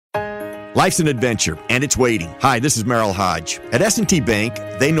Life's an adventure, and it's waiting. Hi, this is Merrill Hodge. At S&T Bank,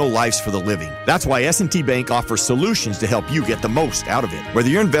 they know life's for the living. That's why S&T Bank offers solutions to help you get the most out of it. Whether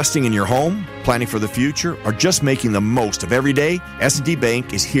you're investing in your home, planning for the future, or just making the most of every day, S&T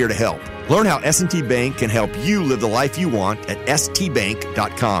Bank is here to help. Learn how S&T Bank can help you live the life you want at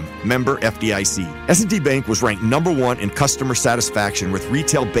stbank.com. Member FDIC. S&T Bank was ranked #1 in customer satisfaction with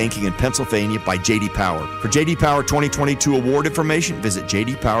retail banking in Pennsylvania by J.D. Power. For J.D. Power 2022 award information, visit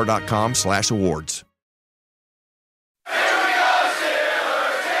jdpower.com/awards.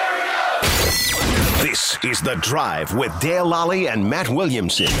 This is The Drive with Dale Lally and Matt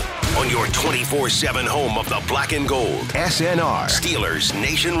Williamson on your 24/7 home of the black and gold. SNR, Steelers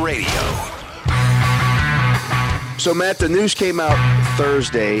Nation Radio. So, Matt, the news came out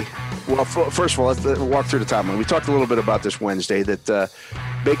Thursday. Well, first of all, let's walk through the timeline. We talked a little bit about this Wednesday that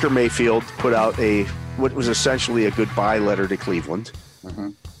Baker Mayfield put out what was essentially a goodbye letter to Cleveland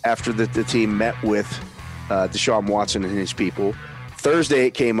after the team met with Deshaun Watson and his people. Thursday,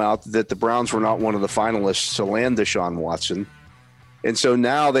 it came out that the Browns were not one of the finalists to land Deshaun Watson. And so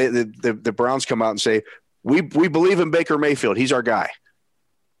now the Browns come out and say, we believe in Baker Mayfield. He's our guy.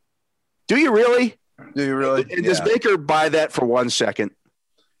 Do you really? Do you really? And does Baker buy that for 1 second?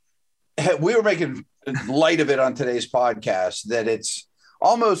 We were making light of it on today's podcast that it's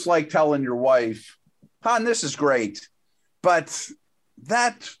almost like telling your wife, hon, this is great, but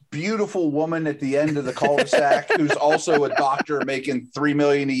that beautiful woman at the end of the cul-de-sac who's also a doctor making $3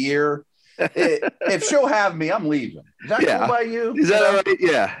 million a year, if she'll have me, I'm leaving. Is that cool by you? Is that all right?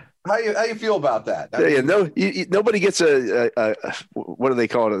 Yeah. How you feel about that? Nobody gets a what do they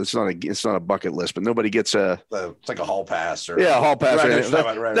call it? It's not a bucket list, but nobody gets it's like a hall pass or a hall pass.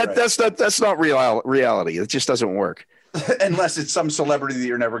 Right. That's not reality. It just doesn't work unless it's some celebrity that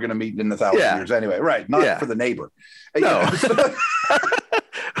you're never going to meet in 1,000 years anyway. Right? Not for the neighbor. No.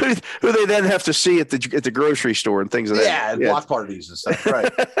 Who they then have to see at the grocery store and things like that. Yeah, block parties and stuff.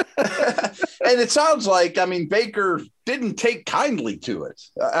 Right. And it sounds like, Baker didn't take kindly to it.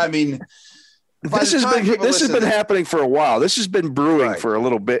 This has been happening for a while. This has been brewing for a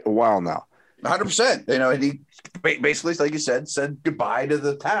while now. 100%. And he basically, like you said goodbye to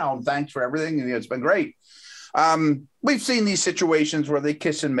the town. Thanks for everything. And it's been great. We've seen these situations where they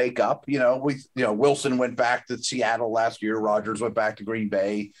kiss and make up. Wilson went back to Seattle last year. Rodgers went back to Green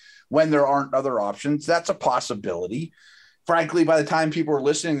Bay when there aren't other options. That's a possibility. Frankly, by the time people are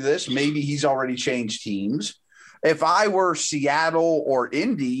listening to this, maybe he's already changed teams. If I were Seattle or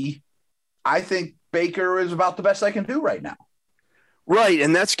Indy, I think Baker is about the best I can do right now. Right.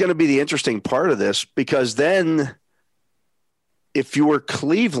 And that's going to be the interesting part of this, because then if you were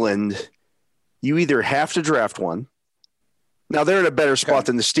Cleveland, you either have to draft one. Now they're in a better spot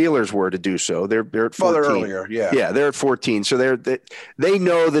than the Steelers were to do so. They're at 14. Earlier, yeah, they're at 14. So they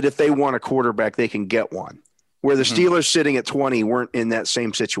know that if they want a quarterback, they can get one. Where the Steelers sitting at 20 weren't in that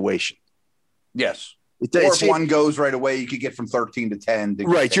same situation. Yes. If one goes right away, you could get from 13 to 10.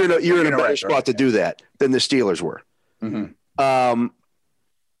 Right, you're in a better spot to do that than the Steelers were. Mm-hmm.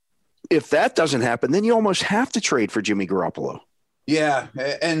 If that doesn't happen, then you almost have to trade for Jimmy Garoppolo. Yeah,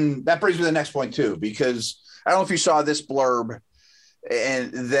 and that brings me to the next point too, because I don't know if you saw this blurb,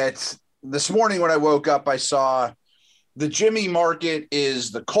 and that this morning when I woke up, I saw the Jimmy market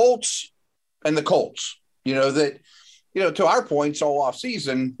is the Colts and the Colts. To our points all off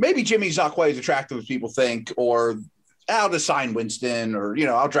season, maybe Jimmy's not quite as attractive as people think, or I'll just sign Winston, or,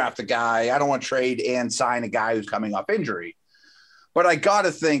 I'll draft a guy. I don't want to trade and sign a guy who's coming off injury. But I got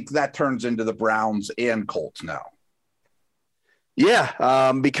to think that turns into the Browns and Colts now.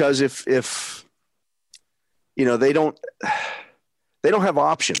 Yeah, because if they don't have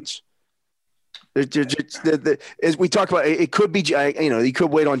options. As we talked about, it could be, you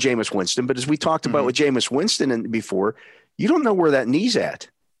could wait on Jameis Winston, but as we talked about with Jameis Winston before, you don't know where that knee's at.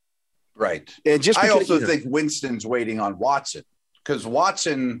 Right. And I also think Winston's waiting on Watson, because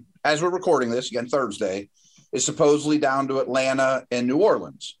Watson, as we're recording this again Thursday, is supposedly down to Atlanta and New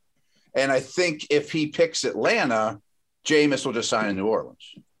Orleans. And I think if he picks Atlanta, Jameis will just sign in New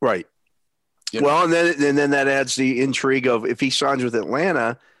Orleans. Right. Well, and then that adds the intrigue of, if he signs with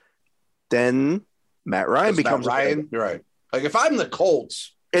Atlanta, then Matt Ryan becomes Ryan. You're right. Like if I'm the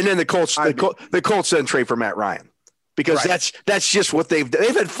Colts, and then the Colts then trade for Matt Ryan, because that's just what they've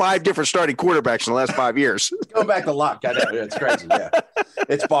had 5 different starting quarterbacks in the last 5 years. Going back to Luck, I know it's crazy. Yeah,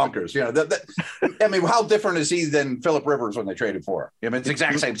 it's bonkers. How different is he than Phillip Rivers when they traded for him? It's the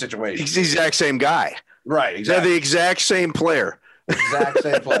exact same situation. He's the exact same guy. Right. Exactly. They're the exact same player. Exact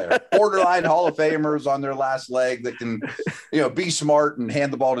same player. Borderline Hall of Famers on their last leg that can, be smart and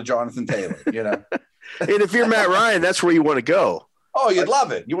hand the ball to Jonathan Taylor. And if you're Matt Ryan, that's where you want to go. Oh, you'd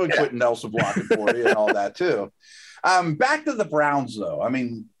love it. You wouldn't quit Nelson blocking for you and all that too. Back to the Browns, though. I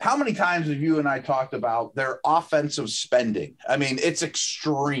mean, how many times have you and I talked about their offensive spending? I mean, it's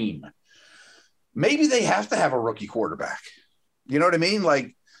extreme. Maybe they have to have a rookie quarterback. You know what I mean?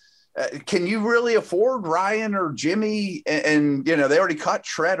 Like, can you really afford Ryan or Jimmy? And they already cut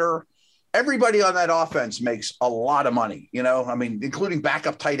Shredder. Everybody on that offense makes a lot of money, I mean, including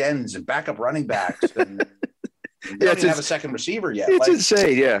backup tight ends and backup running backs. And they don't even have a second receiver yet. It's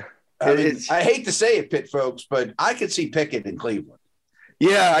insane, yeah. I hate to say it, Pitt folks, but I could see Pickett in Cleveland.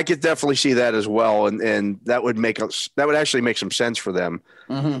 Yeah, I could definitely see that as well, and that would actually make some sense for them.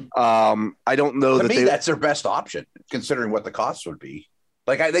 Mm-hmm. I don't know that's their best option, considering what the costs would be.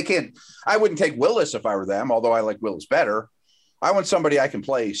 Like I wouldn't take Willis if I were them, although I like Willis better. I want somebody I can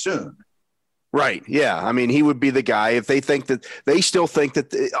play soon. Right. Yeah. I mean, he would be the guy if they still think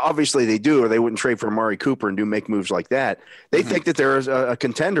that obviously they do, or they wouldn't trade for Amari Cooper and make moves like that. They think that there is a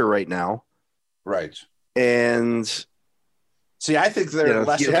contender right now. Right. And see, I think they're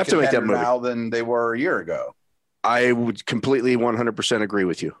less of a contender now than they were a year ago. I would completely 100% agree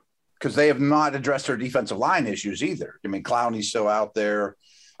with you. Because they have not addressed their defensive line issues either. I mean, Clowney's still out there.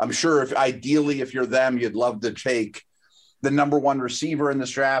 I'm sure if you're them, you'd love to take the number one receiver in this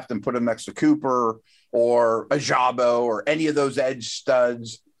draft and put him next to Cooper or Ajabo or any of those edge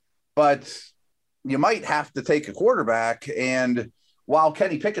studs. But you might have to take a quarterback. And while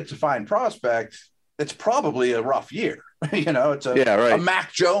Kenny Pickett's a fine prospect, it's probably a rough year. It's a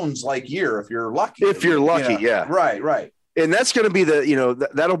Mac Jones-like year if you're lucky. Yeah. Right. And that's going to be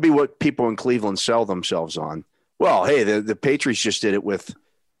that'll be what people in Cleveland sell themselves on. Well, hey, the Patriots just did it with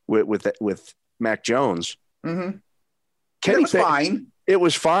Mac Jones. Mm-hmm. It was fine. It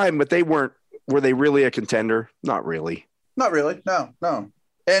was fine, but they weren't. Were they really a contender? Not really. Not really. No.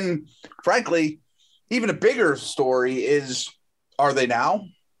 And frankly, even a bigger story is, are they now?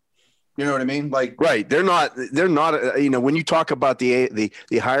 You know what I mean? Like, right. They're not. When you talk about the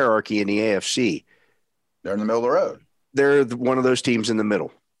hierarchy in the AFC, they're in the middle of the road. They're one of those teams in the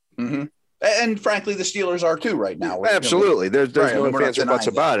middle. Mm-hmm. And frankly, the Steelers are too right now. Absolutely. There's no ifs or buts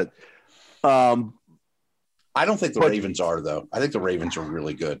about it. I don't think the Ravens are, though. I think the Ravens are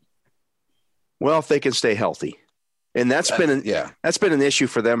really good. Well, if they can stay healthy. And that's been an issue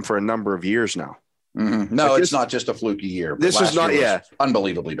for them for a number of years now. Mm-hmm. No, it's not just a fluky year. This is not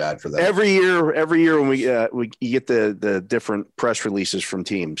unbelievably bad for them. Every year when we get the different press releases from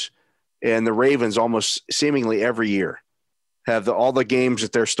teams, and the Ravens almost seemingly every year have all the games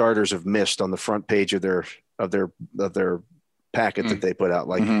that their starters have missed on the front page of their packet that they put out.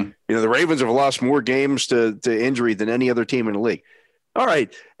 Like, the Ravens have lost more games to injury than any other team in the league. All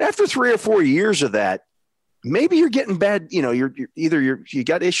right. After 3 or 4 years of that, maybe you're getting bad. You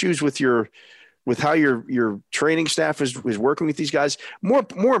got issues with how your training staff is working with these guys.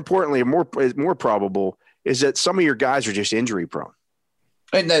 More importantly, more probable is that some of your guys are just injury prone.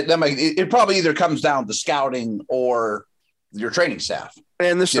 And it probably either comes down to scouting or your training staff.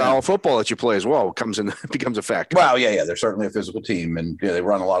 And the style of football that you play as well becomes a factor. Well, yeah. They're certainly a physical team, and they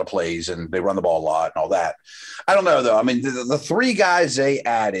run a lot of plays and they run the ball a lot and all that. I don't know, though. I mean, the three guys they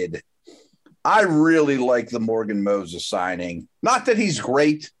added, I really like the Morgan Moses signing. Not that he's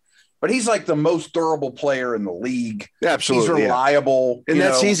great, but he's like the most durable player in the league. Absolutely. He's reliable. And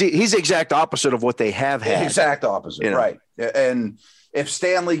that's easy. He's the exact opposite of what they have had. Exact opposite, right. And if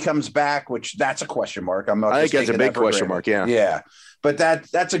Stanley comes back, which that's a question mark. I think that's a big question mark. Yeah. Yeah. But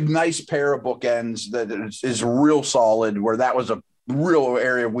that's a nice pair of bookends that is real solid, where that was a real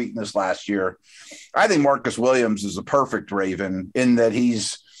area of weakness last year. I think Marcus Williams is a perfect Raven in that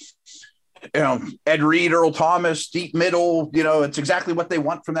he's, Ed Reed, Earl Thomas, deep middle, it's exactly what they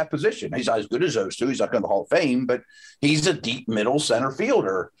want from that position. He's not as good as those two. He's not going to the Hall of Fame, but he's a deep middle center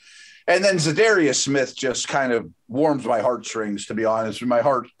fielder. And then Zadarius Smith just kind of warms my heartstrings, to be honest, my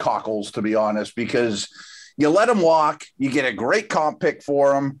heart cockles, to be honest, because you let him walk, you get a great comp pick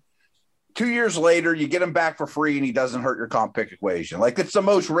for him. 2 years later, you get him back for free and he doesn't hurt your comp pick equation. Like, it's the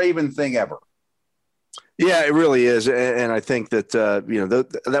most Raven thing ever. Yeah, it really is. And I think that,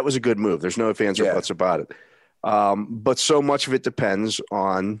 that was a good move. There's no ifs, ands, or buts about it. But so much of it depends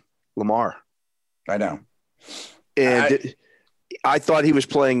on Lamar. I know. And I thought he was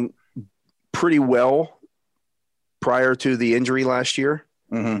playing pretty well prior to the injury last year.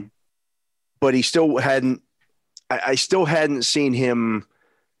 Mm-hmm. But he still hadn't – I still hadn't seen him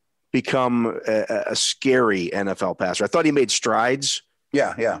become a scary NFL passer. I thought he made strides.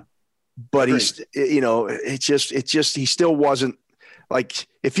 Yeah. But he's, he still wasn't like,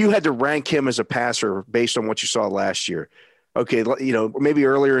 if you had to rank him as a passer based on what you saw last year, okay, maybe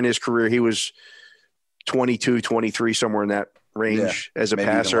earlier in his career, he was 22, 23, somewhere in range as a maybe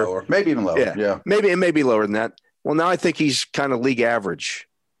passer. Maybe even lower. Yeah. Maybe lower than that. Well, now I think he's kind of league average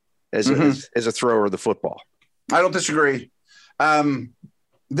as a thrower of the football. I don't disagree.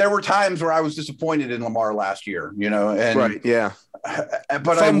 There were times where I was disappointed in Lamar last year, and right. Yeah.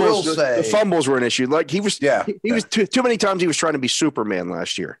 But I will say the fumbles were an issue. Like he was too many times he was trying to be Superman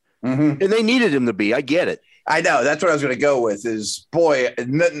last year, and they needed him to be. I get it. I know that's what I was going to go with is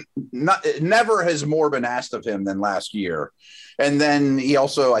never has more been asked of him than last year. And then he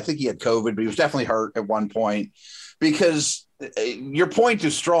also, I think he had COVID, but he was definitely hurt at one point because your point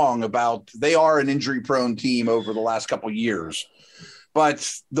is strong about they are an injury prone team over the last couple of years.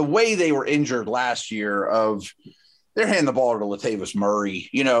 But the way they were injured last year they're handing the ball to Latavius Murray,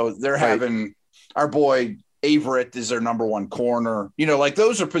 they're having our boy Averett is their number one corner, like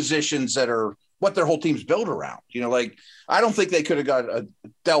those are positions that are what their whole team's built around, I don't think they could have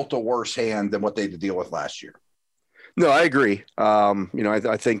dealt a worse hand than what they had to deal with last year. No, I agree.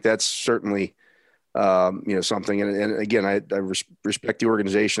 I think that's certainly, something. And again, I respect the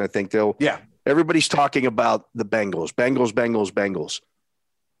organization. I think everybody's talking about the Bengals.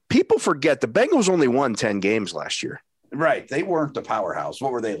 People forget the Bengals only won 10 games last year. Right. They weren't the powerhouse.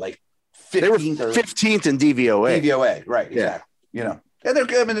 What were they like? 15th they were 15th in DVOA. DVOA. Right. Exactly. Yeah. And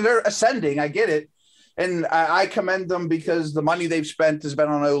they're ascending. I get it. And I commend them because the money they've spent has been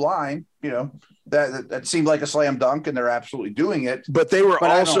on O-line, that seemed like a slam dunk and they're absolutely doing it. But they were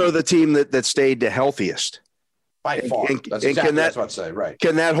also the team that stayed the healthiest. By far. That's what I'd say. Right.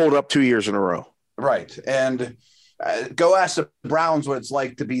 Can that hold up 2 years in a row? Right. And go ask the Browns what it's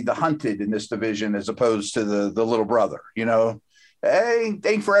like to be the hunted in this division as opposed to the little brother,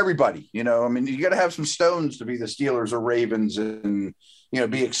 ain't for everybody, you got to have some stones to be the Steelers or Ravens and,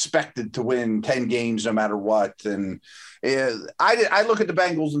 be expected to win 10 games no matter what. And I look at the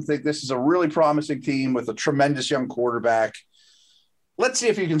Bengals and think this is a really promising team with a tremendous young quarterback. Let's see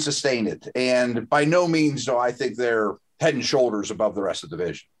if you can sustain it. And by no means do I think they're head and shoulders above the rest of the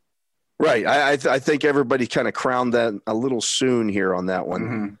division. Right. I think everybody kind of crowned that a little soon here on that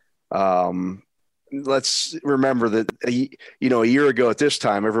one. Let's remember that, a year ago at this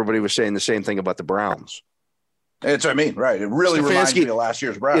time, everybody was saying the same thing about the Browns. That's what I mean. Right. It really reminds me of last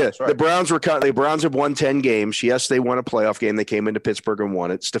year's Browns. Yeah, right. The Browns have won 10 games. Yes, they won a playoff game. They came into Pittsburgh and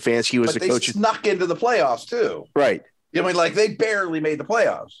won it. Stefanski was the coach. They snuck into the playoffs too. Right. They barely made the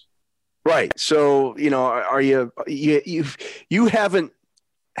playoffs. Right. So, are you haven't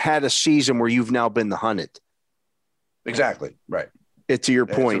had a season where you've now been the hunted. Exactly. Right. To your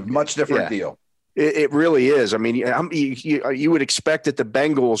point. It's a much different deal. It really is. I mean, you would expect that the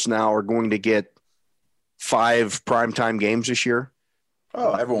Bengals now are going to get 5 primetime games this year.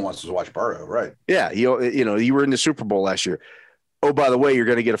 Oh, everyone wants to watch Burrow, right? Yeah, you were in the Super Bowl last year. Oh, by the way, you're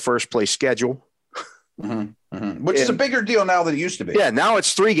going to get a first place schedule, which is a bigger deal now than it used to be. Yeah, now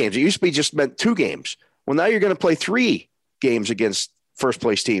it's 3 games. It used to be just meant 2 games. Well, now you're going to play 3 games against first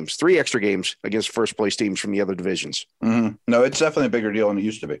place teams, 3 extra games against first place teams from the other divisions. No, it's definitely a bigger deal than it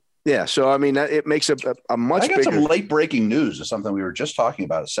used to be. Yeah, so I mean, it makes a much bigger. I got some late breaking news of something we were just talking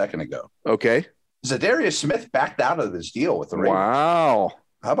about a second ago. Okay. Zadarius Smith backed out of his deal with the Ravens. Wow.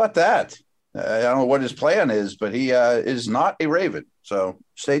 How about that? I don't know what his plan is, but he is not a Raven. So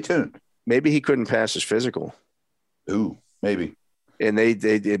stay tuned. Maybe he couldn't pass his physical. Ooh, maybe. And they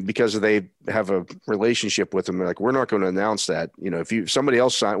because they have a relationship with him, they're like, we're not going to announce that. If somebody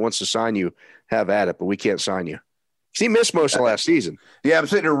else wants to sign you, have at it, but we can't sign you. He missed most of last season. Yeah, I'm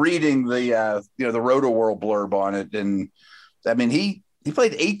sitting there reading the Roto World blurb on it, and I mean he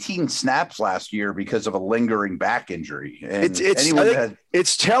played 18 snaps last year because of a lingering back injury. And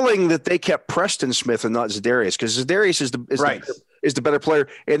it's telling that they kept Preston Smith and not Zadarius because Zadarius is the better player,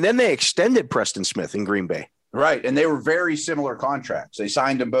 and then they extended Preston Smith in Green Bay. Right, and they were very similar contracts. They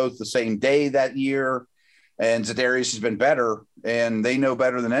signed them both the same day that year, and Zadarius has been better, and they know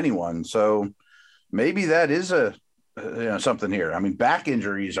better than anyone. So maybe that is something here. I mean, back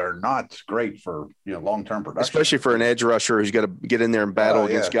injuries are not great for long-term production, especially for an edge rusher who's got to get in there and battle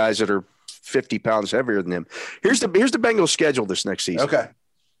against guys that are 50 pounds heavier than him. Here's the Bengals schedule this next season. Okay,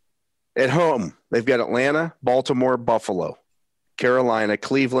 at home they've got Atlanta, Baltimore, Buffalo, Carolina,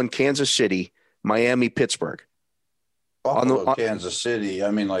 Cleveland, Kansas City, Miami, Pittsburgh. Buffalo, Kansas City.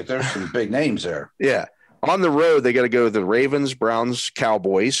 I mean, there's some big names there. Yeah. On the road, they got to go to the Ravens, Browns,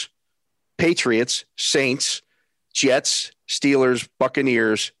 Cowboys, Patriots, Saints, Jets, Steelers,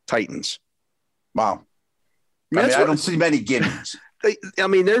 Buccaneers, Titans. Wow. I don't see many gimmies. I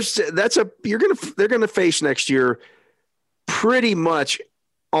mean, they're going to face next year pretty much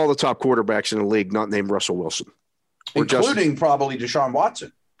all the top quarterbacks in the league, not named Russell Wilson. Including probably Deshaun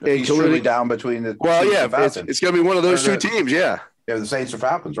Watson. He's truly down between the it's going to be one of those two teams. Yeah, the Saints or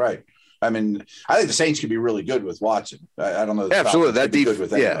Falcons, right? I mean, I think the Saints could be really good with Watson. I don't know. Absolutely, that'd be good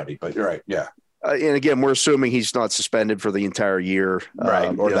with anybody. But you're right. Yeah. And again, we're assuming he's not suspended for the entire year,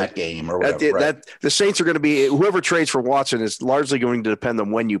 right? Or that game, or whatever. The Saints are going to be, whoever trades for Watson is largely going to depend on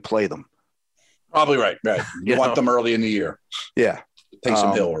when you play them. Probably right. You want them early in the year. Yeah,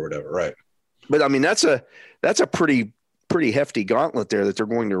 Taysom Hill or whatever, right? But I mean, that's a pretty hefty gauntlet there that they're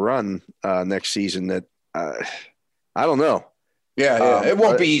going to run next season. That I don't know. Yeah, it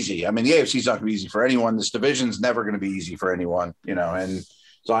won't be easy. I mean, the AFC's not going to be easy for anyone. This division's never going to be easy for anyone, and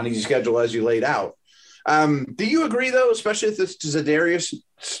it's on easy schedule as you laid out. Do you agree, though, especially with this Za'Darius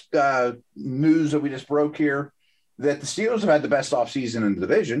news that we just broke here, that the Steelers have had the best offseason in the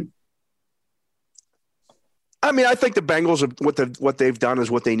division? I mean, I think the Bengals have what they've done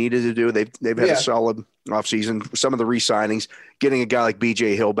is what they needed to do. They've had a solid offseason. Some of the re-signings, getting a guy like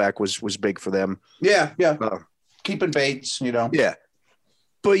BJ Hill back was big for them. Yeah. Keeping Bates, Yeah.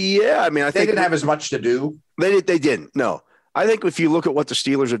 But I mean, I think they didn't have as much to do. They didn't. No. I think if you look at what the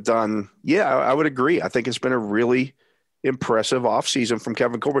Steelers have done, I would agree. I think it's been a really impressive offseason from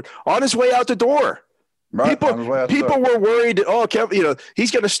Kevin Colbert on his way out the door. Right, people were worried. Oh, Kevin,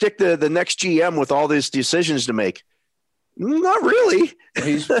 he's going to stick the next GM with all these decisions to make. Not really.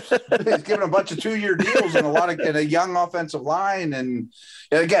 He's given a bunch of 2-year deals and a young offensive line, and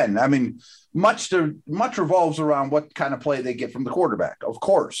again, I mean, much revolves around what kind of play they get from the quarterback. Of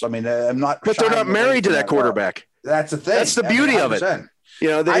course, I mean, I'm not. But they're not married to that quarterback. That's the thing. That's the beauty of it.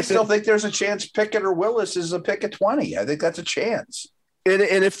 I still think there's a chance Pickett or Willis is a pick at 20. I think that's a chance. And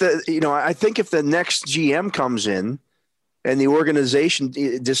if I think if the next GM comes in and the organization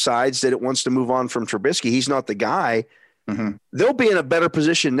decides that it wants to move on from Trubisky, he's not the guy. Mm-hmm. They'll be in a better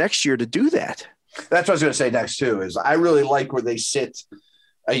position next year to do that. That's what I was going to say next too, is I really like where they sit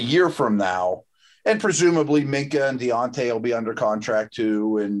a year from now. And presumably Minka and Deontay will be under contract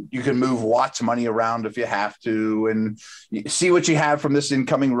too. And you can move Watt's money around if you have to and see what you have from this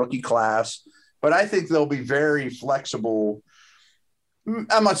incoming rookie class. But I think they'll be very flexible.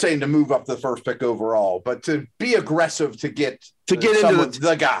 I'm not saying to move up the first pick overall, but to be aggressive to get into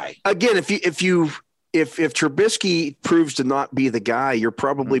the guy. Again, if Trubisky proves to not be the guy, you're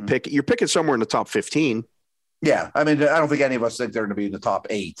probably picking somewhere in the top 15. Yeah. I mean, I don't think any of us think they're going to be in the top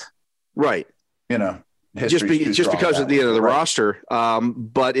 8. Right. Just because of the roster.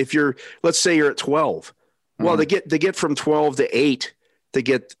 But if let's say you're at 12, well, they get from 12 to 8 to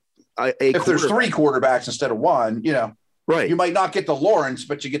get if there's 3 quarterbacks instead of 1, right. You might not get the Lawrence,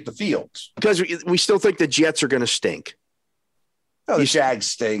 but you get the Fields because we still think the Jets are going to stink. No, the Jags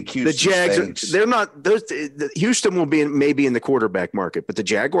stink. The Jags, they're not. Houston will be maybe in the quarterback market, but the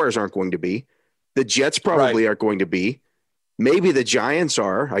Jaguars aren't going to be. The Jets probably aren't going to be. Maybe the Giants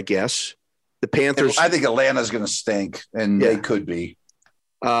are, I guess. The Panthers. I think Atlanta's going to stink, and they could be.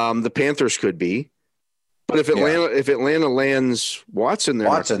 The Panthers could be, but if Atlanta lands Watson, they're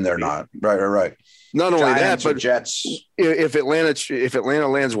not. Right. Not only Giants that, but Jets. If Atlanta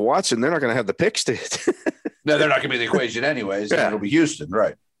lands Watson, they're not going to have the picks to. No, they're not going to be in the equation anyways. It'll be Houston,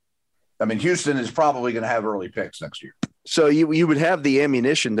 right? I mean, Houston is probably going to have early picks next year. So you would have the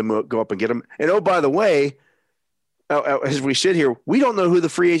ammunition to go up and get them. And by the way. As we sit here, we don't know who the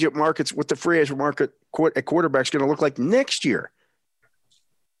free agent market at quarterback is going to look like next year.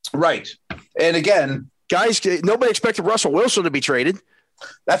 Right. And again, guys, nobody expected Russell Wilson to be traded.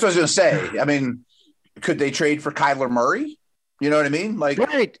 That's what I was going to say. I mean, could they trade for Kyler Murray? You know what I mean? Like,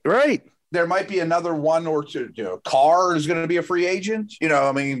 right. There might be another 1 or 2. Carr is going to be a free agent.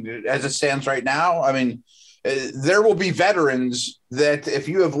 I mean, as it stands right now, I mean, there will be veterans that if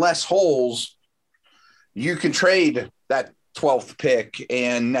you have less holes, you can trade that 12th pick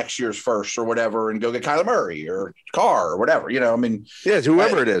and next year's first or whatever and go get Kyler Murray or Carr or whatever, I mean. Yeah,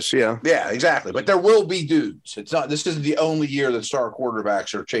 whoever it is, yeah. Yeah, exactly. But there will be dudes. This isn't the only year that star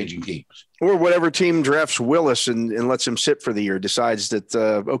quarterbacks are changing teams. Or whatever team drafts Willis and lets him sit for the year, decides that,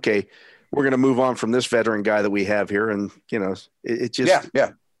 okay, we're going to move on from this veteran guy that we have here. And, it just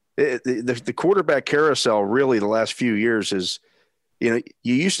 – the quarterback carousel really the last few years is, you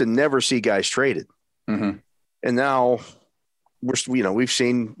used to never see guys traded. Mm-hmm. And now we've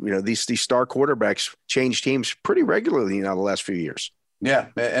seen, these star quarterbacks change teams pretty regularly the last few years. Yeah.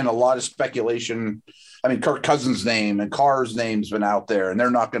 And a lot of speculation. I mean, Kirk Cousins' name and Carr's name's been out there and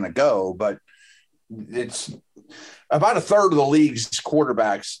they're not going to go, but it's about a third of the league's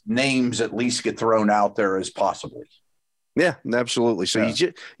quarterbacks names at least get thrown out there as possibly. Yeah, absolutely. So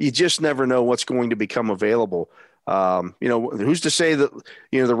you just never know what's going to become available. Who's to say that,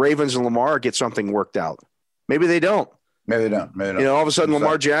 the Ravens and Lamar get something worked out? Maybe they don't. Maybe they don't. All of a sudden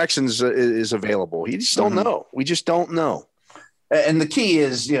Lamar Jackson's is available. You just don't know. We just don't know. And the key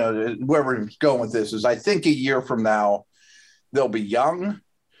is, where we're going with this is I think a year from now, they'll be young.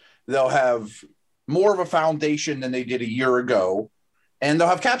 They'll have more of a foundation than they did a year ago, and they'll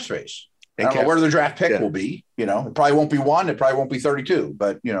have cap space. I don't know where the draft pick will be. It probably won't be 1. It probably won't be 32,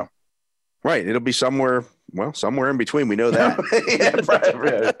 but Right. It'll be somewhere in between. We know that.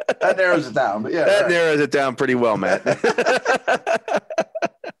 That narrows it down. But narrows it down pretty well, Matt.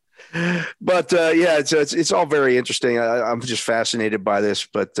 But it's all very interesting. I'm just fascinated by this,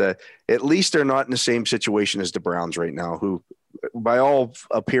 but at least they're not in the same situation as the Browns right now, who by all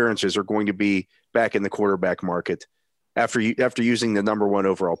appearances are going to be back in the quarterback market after using the number 1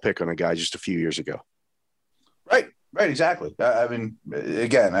 overall pick on a guy just a few years ago. Right, exactly. I mean,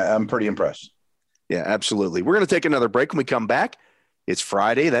 again, I'm pretty impressed. Yeah, absolutely. We're going to take another break. When we come back, it's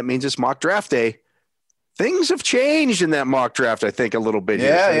Friday. That means it's mock draft day. Things have changed in that mock draft, I think, a little bit.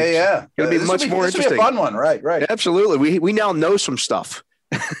 Yeah. It's going to be much more interesting. This will be a fun one, right. Absolutely. We now know some stuff.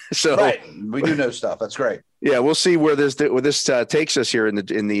 So right. We do know stuff. That's great. Yeah, we'll see where this takes us here in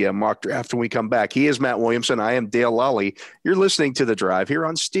the mock draft when we come back. He is Matt Williamson. I am Dale Lally. You're listening to The Drive here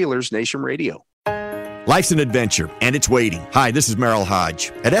on Steelers Nation Radio. Life's an adventure, and it's waiting. Hi, this is Merrill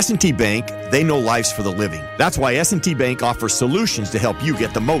Hodge. At S&T Bank, they know life's for the living. That's why S&T Bank offers solutions to help you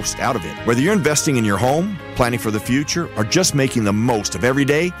get the most out of it. Whether you're investing in your home, planning for the future, or just making the most of every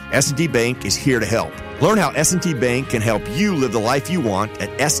day, S&T Bank is here to help. Learn how S&T Bank can help you live the life you want at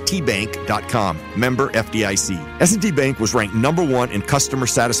stbank.com. Member FDIC. S&T Bank was ranked number 1 in customer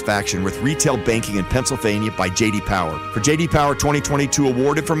satisfaction with retail banking in Pennsylvania by J.D. Power. For J.D. Power 2022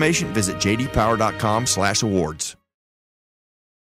 award information, visit jdpower.com/awards.